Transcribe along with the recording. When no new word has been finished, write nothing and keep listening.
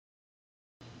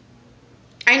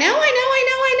I know.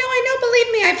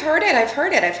 Believe me, I've heard it. I've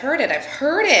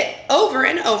heard it over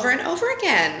and over and over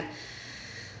again.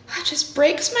 It just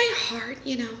breaks my heart,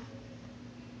 you know.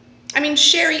 I mean,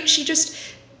 Sherri,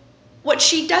 what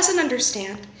she doesn't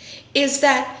understand is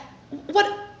that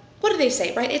what what do they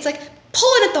say, right? It's like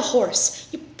pulling at the horse.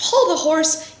 You pull the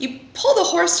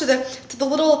horse to the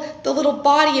little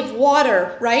body of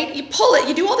water, right? You pull it,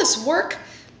 you do all this work,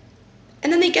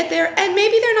 and then they get there and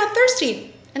maybe they're not thirsty.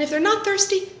 And if they're not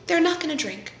thirsty, they're not going to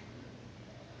drink.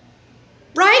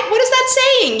 Right? What is that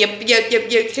saying? You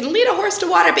can lead a horse to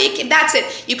water, but that's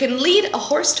it. You can lead a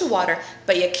horse to water,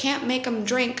 but you can't make him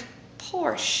drink.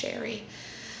 Poor Sherri.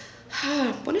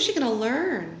 When is she going to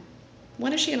learn?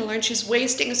 When is she going to learn? She's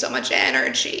wasting so much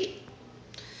energy.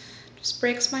 Just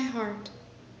breaks my heart.